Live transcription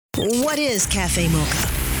What is Cafe Mocha?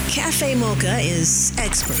 Cafe Mocha is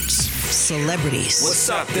experts, celebrities. What's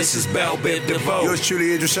up? This is Belle Biv DeVoe. Yours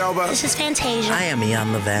truly, Idris Elba. This is Fantasia. I am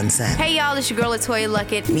Iyanla Vanzant. Hey y'all, it's your girl Latoya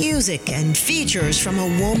Luckett. Music and features from a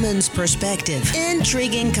woman's perspective.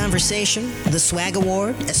 Intriguing conversation, the Swag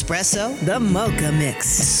Award, Espresso, the Mocha Mix.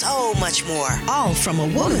 So much more, all from a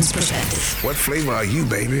woman's perspective. What flavor are you,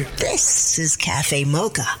 baby? This is Cafe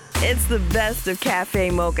Mocha. It's the best of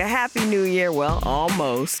Cafe Mocha. Happy New Year. Well,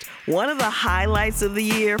 almost. One of the highlights of the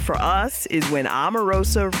year for us is when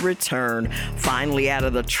Omarosa returned. Finally out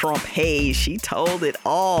of the Trump haze, she told it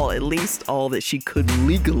all, at least all that she could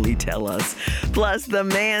legally tell us. Plus, the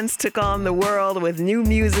Mans took on the world with new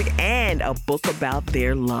music and a book about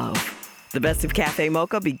their love. The Best of Cafe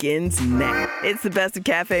Mocha begins now. It's the Best of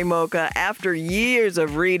Cafe Mocha. After years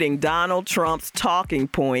of reading Donald Trump's talking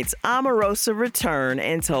points, Omarosa returned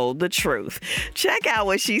and told the truth. Check out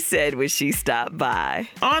what she said when she stopped by.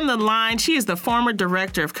 On the line, she is the former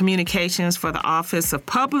director of communications for the Office of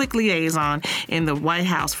Public Liaison in the White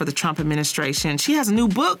House for the Trump administration. She has a new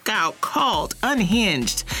book out called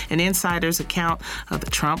Unhinged, an insider's account of the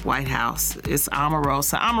Trump White House. It's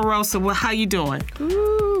Omarosa. Omarosa, well, how you doing?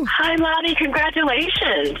 Ooh. Hi, Lottie.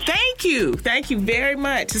 Congratulations. Thank you. Thank you very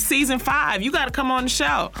much. It's season 5. You got to come on the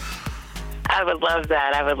show. I would love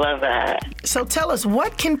that. So tell us,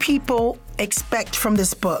 what can people expect from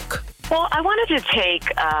this book? Well, I wanted to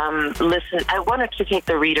take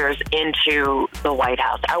the readers into the White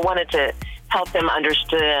House. I wanted to help them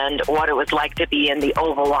understand what it was like to be in the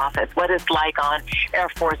Oval Office, what it's like on Air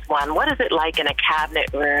Force One, what is it like in a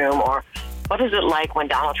cabinet room, or what is it like when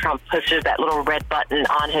Donald Trump pushes that little red button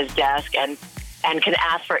on his desk and can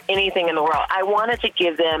ask for anything in the world. I wanted to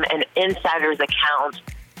give them an insider's account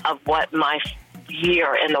of what my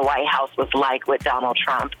year in the White House was like with Donald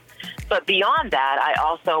Trump. But beyond that, I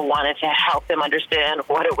also wanted to help them understand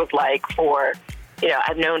what it was like for,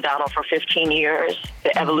 I've known Donald for 15 years,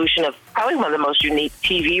 the evolution of probably one of the most unique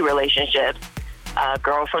TV relationships,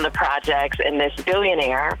 girl from the projects and this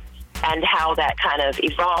billionaire, and how that kind of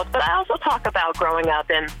evolved. But I also talk about growing up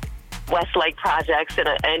in Westlake Projects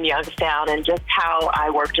in Youngstown and just how I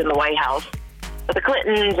worked in the White House with the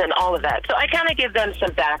Clintons and all of that. So I kind of give them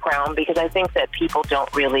some background because I think that people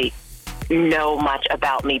don't really know much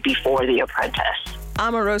about me before The Apprentice.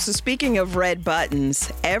 Omarosa, speaking of red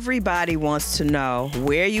buttons, everybody wants to know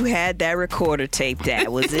where you had that recorder taped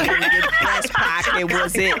at. Was it in your breast pocket?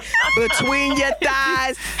 Was it between your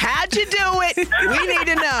thighs? How'd you do it? We need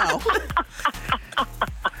to know.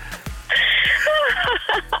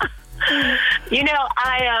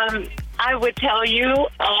 I would tell you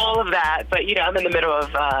all of that, but, I'm in the middle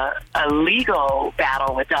of a legal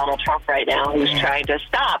battle with Donald Trump right now, who's trying to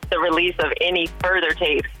stop the release of any further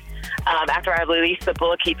tapes. After I released the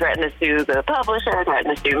book, he threatened to sue the publisher,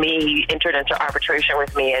 threatened to sue me. He entered into arbitration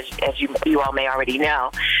with me, as you all may already know.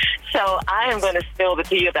 So I am going to spill the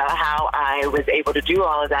tea about how I was able to do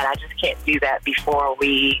all of that. I just can't do that before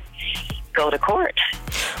we go to court.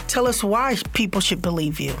 Tell us why people should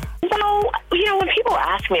believe you. So, when people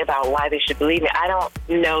ask me about why they should believe me, I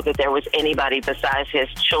don't know that there was anybody besides his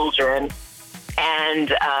children and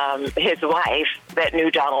his wife that knew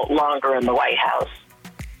Donald longer in the White House.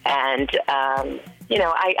 And,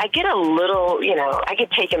 I get a little, I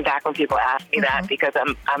get taken back when people ask me that because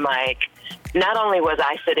I'm like, not only was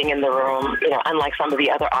I sitting in the room, unlike some of the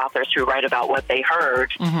other authors who write about what they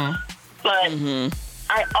heard, but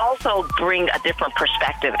I also bring a different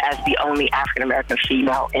perspective as the only African-American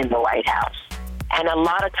female in the White House. And a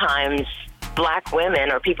lot of times, Black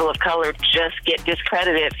women or people of color just get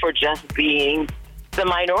discredited for just being the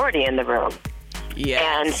minority in the room. Yes.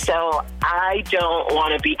 And so I don't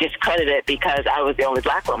want to be discredited because I was the only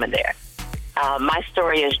Black woman there. My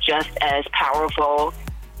story is just as powerful,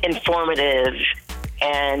 informative,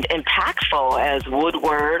 and impactful as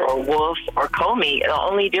Woodward or Wolf or Comey. The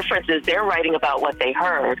only difference is they're writing about what they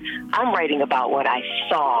heard. I'm writing about what I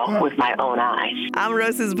saw with my own eyes.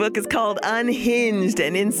 Omarosa's book is called Unhinged,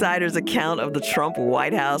 an insider's account of the Trump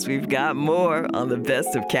White House. We've got more on the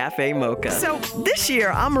Best of Cafe Mocha. So this year,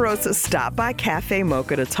 Omarosa stopped by Cafe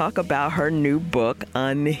Mocha to talk about her new book,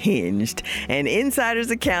 Unhinged, an insider's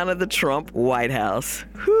account of the Trump White House.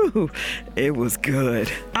 Whew, it was good.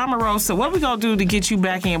 Omarosa, what we gonna do to get you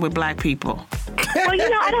back in with Black people? Well,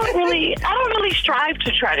 I don't really strive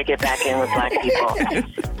to try to get back in with Black people.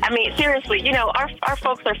 I mean, seriously, our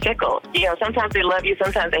folks are fickle. Sometimes they love you,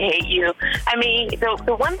 sometimes they hate you. I mean,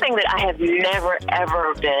 the one thing that I have never,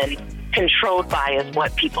 ever been controlled by is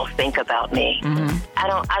what people think about me. Mm-hmm. I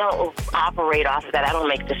don't operate off of that. I don't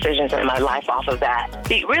make decisions in my life off of that.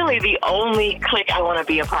 The only clique I want to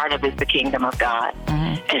be a part of is the kingdom of God.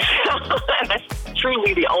 Mm-hmm. And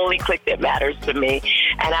truly the only clique that matters to me.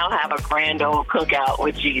 And I'll have a grand old cookout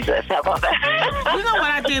with Jesus. How about that? You know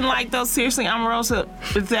what I didn't like, though, seriously, Omarosa,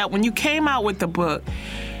 is that when you came out with the book,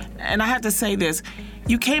 and I have to say this,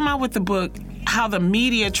 you came out with the book, how the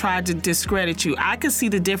media tried to discredit you. I could see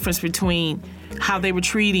the difference between how they were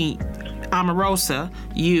treating Omarosa,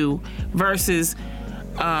 you, versus,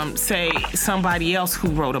 say, somebody else who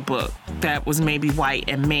wrote a book that was maybe white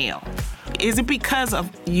and male. Is it because of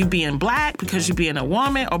you being black, because you being a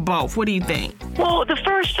woman, or both? What do you think? Well, the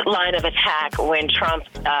first line of attack when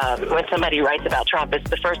when somebody writes about Trump, is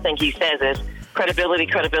the first thing he says is credibility,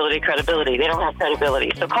 credibility, credibility. They don't have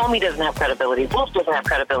credibility. So Comey doesn't have credibility. Wolf doesn't have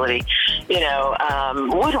credibility.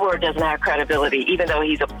 Woodward doesn't have credibility, even though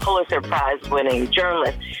he's a Pulitzer Prize-winning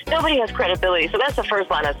journalist. Nobody has credibility. So that's the first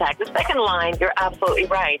line of attack. The second line, you're absolutely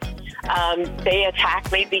right. They attack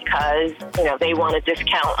me because, they want to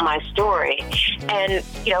discount my story. And,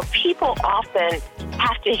 people often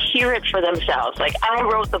have to hear it for themselves. Like, I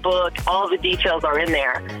wrote the book, all the details are in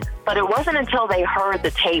there. But it wasn't until they heard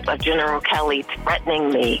the tape of General Kelly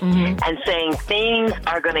threatening me and saying things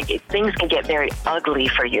can get very ugly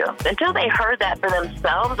for you. Until they heard that for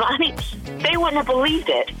themselves, they wouldn't have believed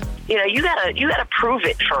it. You gotta prove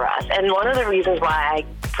it for us. And one of the reasons why I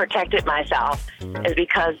protected myself is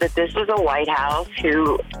because that this was a White House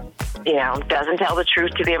who, doesn't tell the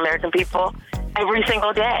truth to the American people every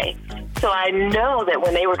single day. So I know that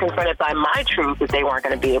when they were confronted by my truth, that they weren't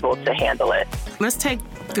going to be able to handle it. Let's take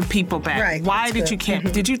the people back. Right. Why did you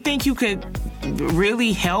can't? Did you think you could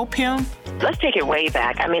really help him? Let's take it way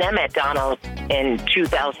back. I met Donald in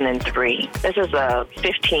 2003. This is a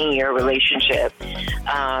 15-year relationship.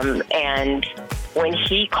 And when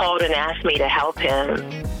he called and asked me to help him,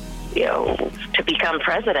 to become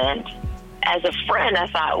president, as a friend, I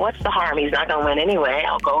thought, what's the harm? He's not going to win anyway.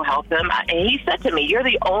 I'll go help him. And he said to me, you're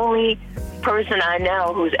the only person I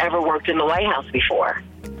know who's ever worked in the White House before.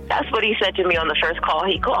 That's what he said to me on the first call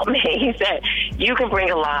he called me. He said, you can bring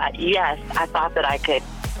a lot. Yes, I thought that I could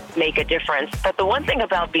make a difference. But the one thing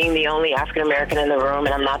about being the only African American in the room,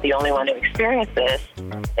 and I'm not the only one who experienced this,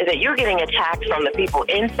 is that you're getting attacked from the people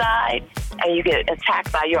inside, and you get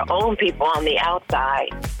attacked by your own people on the outside.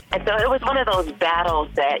 And so it was one of those battles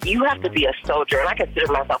that you have to be a soldier, and I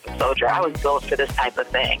consider myself a soldier. I was built for this type of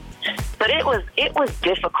thing. But it was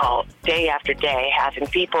difficult day after day having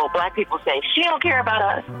black people say, she don't care about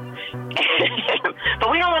us.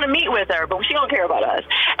 But we don't want to meet with her, but she don't care about us.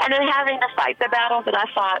 And then having to fight the battles that I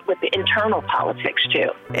fought with the internal politics, too.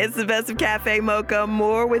 It's the best of Cafe Mocha.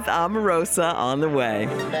 More with Omarosa on the way.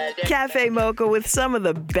 Cafe Mocha with some of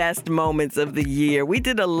the best moments of the year. We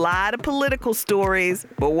did a lot of political stories,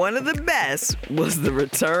 but one of the best was the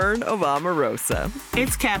return of Omarosa.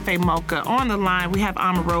 It's Cafe Mocha. On the line, we have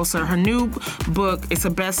Omarosa. Her new book, it's a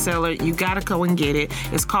bestseller. You got to go and get it.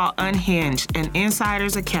 It's called Unhinged, an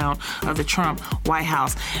insider's account of the Trump White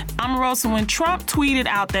House. Omarosa, when Trump tweeted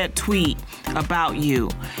out that tweet about you,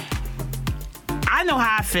 I know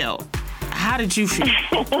how I felt. How did you feel?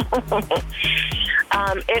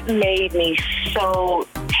 It made me so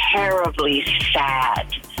terribly sad.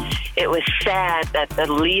 It was sad that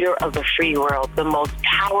the leader of the free world, the most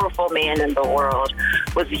powerful man in the world,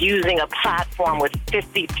 was using a platform with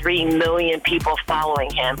 53 million people following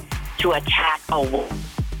him to attack a woman.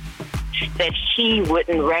 That he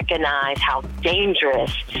wouldn't recognize how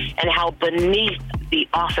dangerous and how beneath the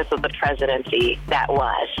office of the presidency that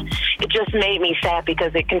was. It just made me sad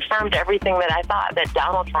because it confirmed everything that I thought, that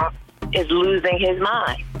Donald Trump is losing his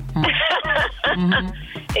mind. Mm-hmm.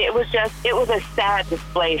 It was a sad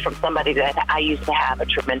display from somebody that I used to have a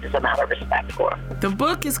tremendous amount of respect for. The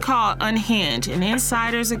book is called Unhinged, an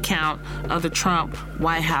insider's account of the Trump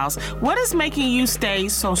White House. What is making you stay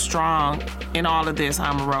so strong in all of this,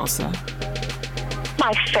 Omarosa?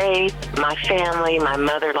 My faith, my family, my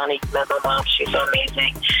mother, Lonnie, my mom, she's so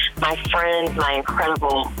amazing. My friends, my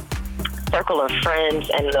incredible circle of friends,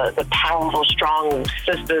 and the powerful, strong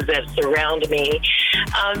sisters that surround me,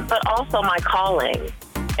 but also my calling.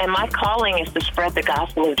 And my calling is to spread the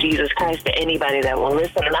gospel of Jesus Christ to anybody that will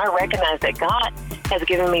listen. And I recognize that God has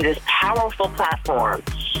given me this powerful platform.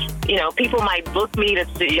 People might book me to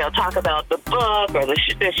talk about the book or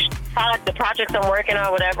the projects I'm working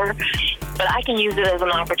on, whatever. But I can use it as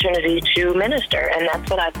an opportunity to minister, and that's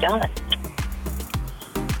what I've done.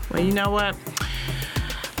 Well, you know what?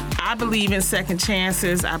 I believe in second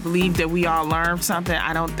chances. I believe that we all learn something.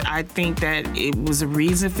 I think that it was a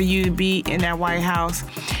reason for you to be in that White House.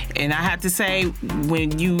 And I have to say,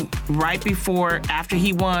 when after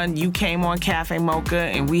he won, you came on Cafe Mocha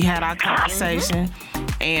and we had our conversation.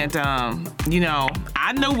 And,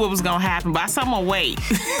 I knew what was going to happen, but I said, I'm going to wait.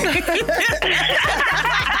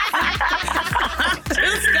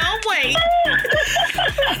 Just gonna wait.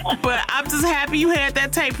 But I'm just happy you had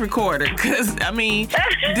that tape recorder, because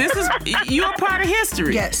this is, you're a part of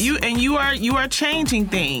history. Yes. You are changing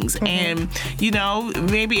things, and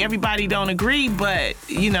maybe everybody don't agree, but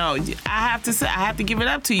I have to give it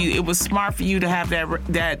up to you. It was smart for you to have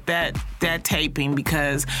that taping,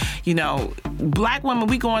 because black women,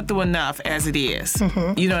 we going through enough as it is.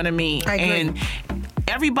 You know what I mean? I agree. And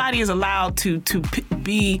everybody is allowed to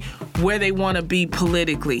be where they want to be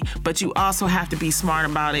politically, but you also have to be smart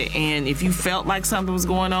about it. And if you felt like something was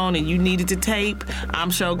going on and you needed to tape,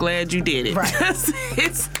 I'm so glad you did it. Right.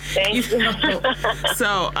 Thank you.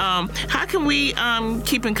 So, how can we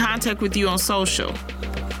keep in contact with you on social?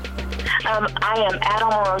 I am Adam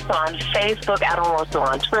Omarosa on Facebook, Adam Omarosa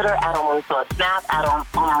on Twitter, Adam Omarosa on Snap, Adam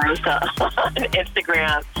Omarosa on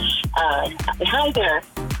Instagram. Hi there.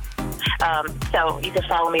 So you can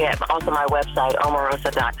follow me at also my website,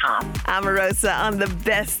 omarosa.com. Omarosa on the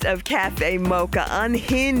best of Cafe Mocha.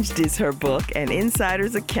 Unhinged is her book, an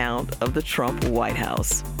insider's account of the Trump White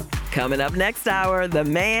House. Coming up next hour, the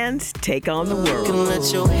man's take on the world.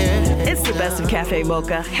 It's the best of Cafe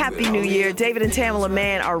Mocha. Happy New Year. David and Tamala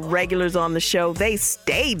Mann are regulars on the show. They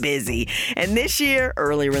stay busy. And this year,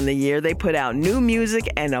 earlier in the year, they put out new music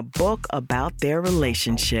and a book about their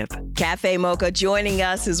relationship. Cafe Mocha joining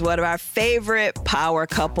us is one of our favorite power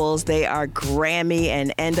couples. They are Grammy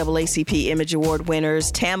and NAACP Image Award winners,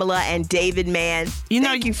 Tamala and David Mann.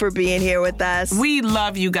 Thank you for being here with us. We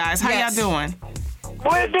love you guys. How y'all doing?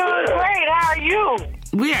 We're doing great. How are you?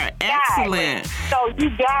 We are excellent. So you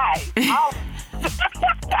guys.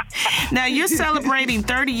 Now, you're celebrating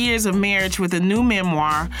 30 years of marriage with a new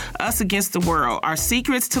memoir, Us Against the World, Our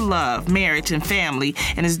Secrets to Love, Marriage, and Family,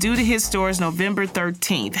 and is due to hit stores November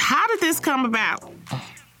 13th. How did this come about?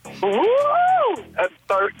 Woo!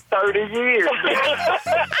 30 years.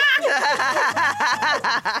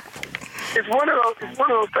 It's one of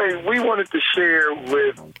those things we wanted to share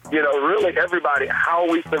with, really everybody how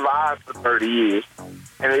we survived for 30 years.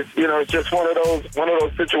 And it's just one of those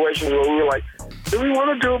situations where we were like, do we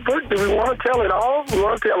want to do a book? Do we want to tell it all? We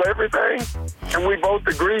want to tell everything? And we both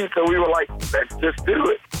agreed, so we were like, let's just do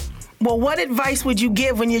it. Well, what advice would you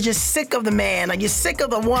give when you're just sick of the man or you're sick of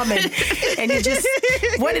the woman and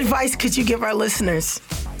what advice could you give our listeners?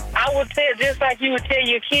 I would tell, just like you would tell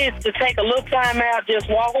your kids to take a little time out, just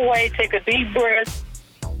walk away, take a deep breath,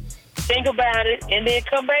 think about it, and then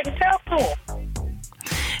come back and talk to them.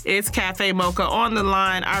 It's Cafe Mocha. On the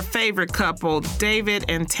line, our favorite couple, David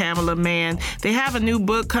and Tamala Mann. They have a new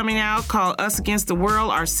book coming out called Us Against the World,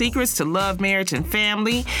 Our Secrets to Love, Marriage, and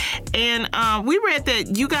Family. And we read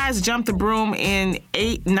that you guys jumped the broom in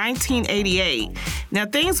 1988. Now,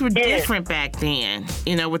 things were different back then,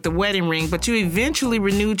 with the wedding ring, but you eventually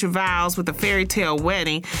renewed your vows with a fairy tale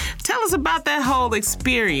wedding. Tell us about that whole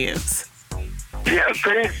experience. Yeah,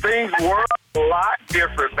 things were a lot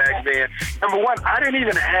different back then. Number one, I didn't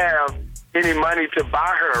even have any money to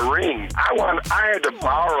buy her a ring. I had to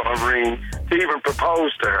borrow a ring to even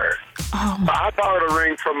propose to her. So I borrowed a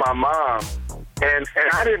ring from my mom, and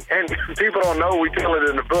I didn't. And people don't know, we tell it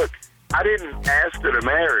in the book. I didn't ask her to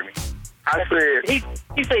marry me. I said,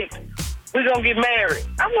 he said, we're gonna get married.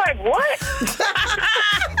 I'm like, what?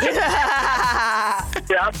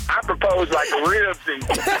 Yeah, I proposed like a real thing.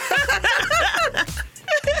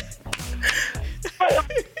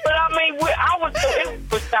 But I mean, I was so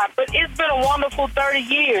influenced, but it's been a wonderful 30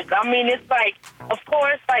 years. I mean, it's like, of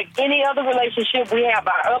course, like any other relationship, we have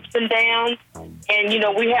our ups and downs, and,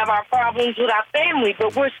 we have our problems with our family,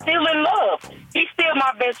 but we're still in love. He's still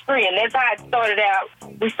my best friend. That's how it started out.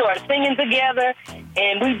 We started singing together,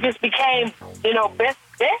 and we just became,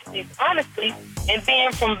 besties, honestly. And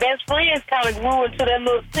then from best friends kind of grew into that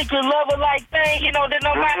little secret lover-like thing, that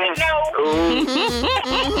nobody knows.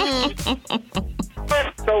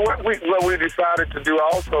 So what we decided to do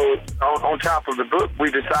also, on top of the book, we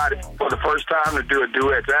decided for the first time to do a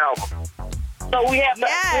duets album. So we have the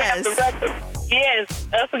record. Yes,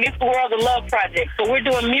 Us Against the World, the Love Project. So we're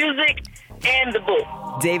doing music and the book.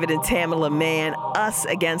 David and Tamala Mann, Us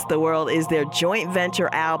Against the World is their joint venture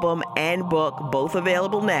album and book, both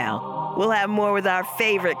available now. We'll have more with our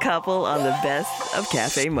favorite couple on the best of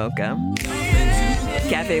Cafe Mocha.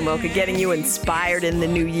 Cafe Mocha getting you inspired in the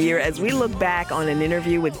new year as we look back on an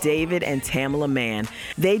interview with David and Tamala Mann.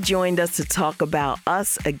 They joined us to talk about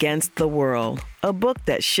Us Against the World, a book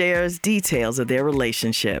that shares details of their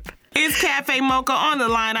relationship. It's Cafe Mocha on the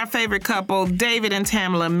line. Our favorite couple, David and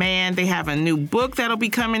Tamela Mann. They have a new book that'll be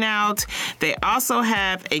coming out. They also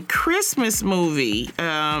have a Christmas movie,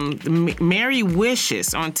 Merry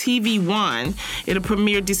Wishes, on TV One. It'll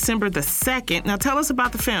premiere December the 2nd. Now tell us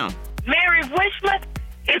about the film. Merry Wishmas.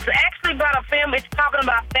 It's actually about a film. It's talking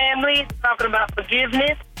about family. It's talking about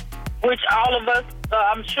forgiveness, which all of us,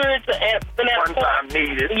 I'm sure it's been at a point.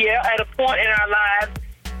 Needed. Yeah, at a point in our lives.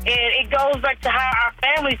 And it goes back to how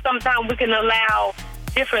our family, sometimes we can allow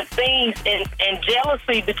different things and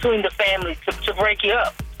jealousy between the families to break you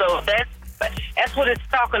up. So that's what it's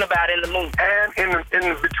talking about in the movie. And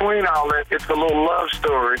in between all that, it's a little love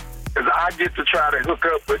story, because I get to try to hook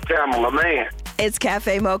up with Tamela Mann. It's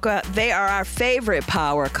Cafe Mocha. They are our favorite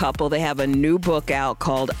power couple. They have a new book out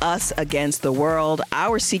called Us Against the World,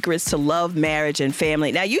 Our Secrets to Love, Marriage, and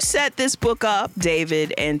Family. Now, you set this book up,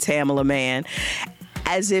 David and Tamela Mann,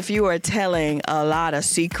 as if you are telling a lot of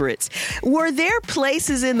secrets. Were there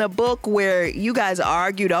places in the book where you guys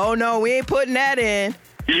argued, oh, no, we ain't putting that in?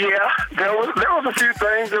 Yeah, there was a few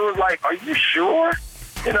things. It was like, are you sure?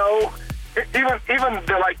 You know, even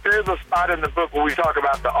there's a spot in the book where we talk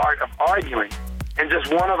about the art of arguing. And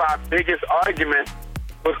just one of our biggest arguments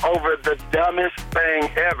was over the dumbest thing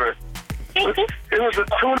ever. It was a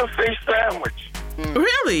tuna fish sandwich.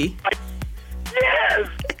 Really? Yes.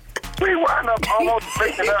 We wound up almost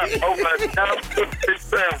picking up over a dumb tuna fish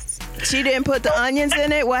sandwich. She didn't put the onions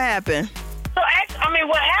in it? What happened? So,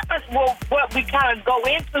 what happens, what we kind of go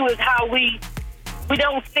into is how we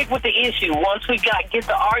don't stick with the issue. Once we get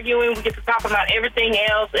to arguing, we get to talk about everything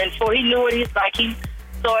else. And so he knew it. He started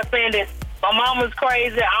saying that my mama's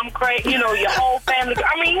crazy, I'm crazy, your whole family. A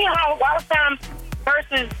lot of times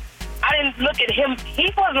versus I didn't look at him.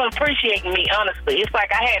 He wasn't appreciating me, honestly. It's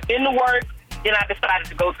like I had been to work, then I decided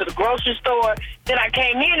to go to the grocery store. Then I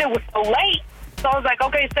came in, it was so late. So I was like,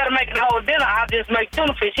 okay, instead of making the whole dinner, I'll just make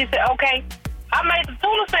tuna fish. He said, okay. I made the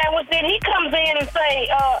tuna sandwich, then he comes in and say,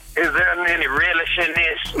 is there any relish in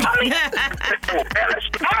this? I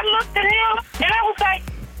looked at him, and I was like,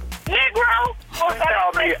 Negro.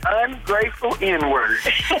 The ungrateful N-word.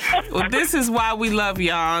 Well, this is why we love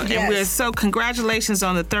y'all. Yes. And we're so congratulations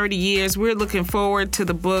on the 30 years. We're looking forward to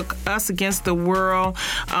the book, Us Against the World.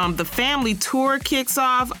 The family tour kicks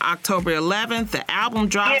off October 11th. The album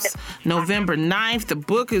drops November 9th. The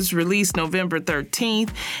book is released November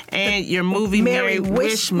 13th. And your movie, Merry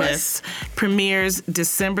Wishmas, premieres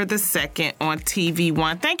December the 2nd on TV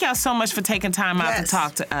One. Thank y'all so much for taking time out to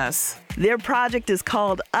talk to us. Their project is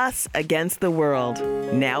called Us Against the World,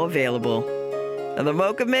 now available. The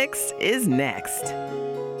Mocha Mix is next.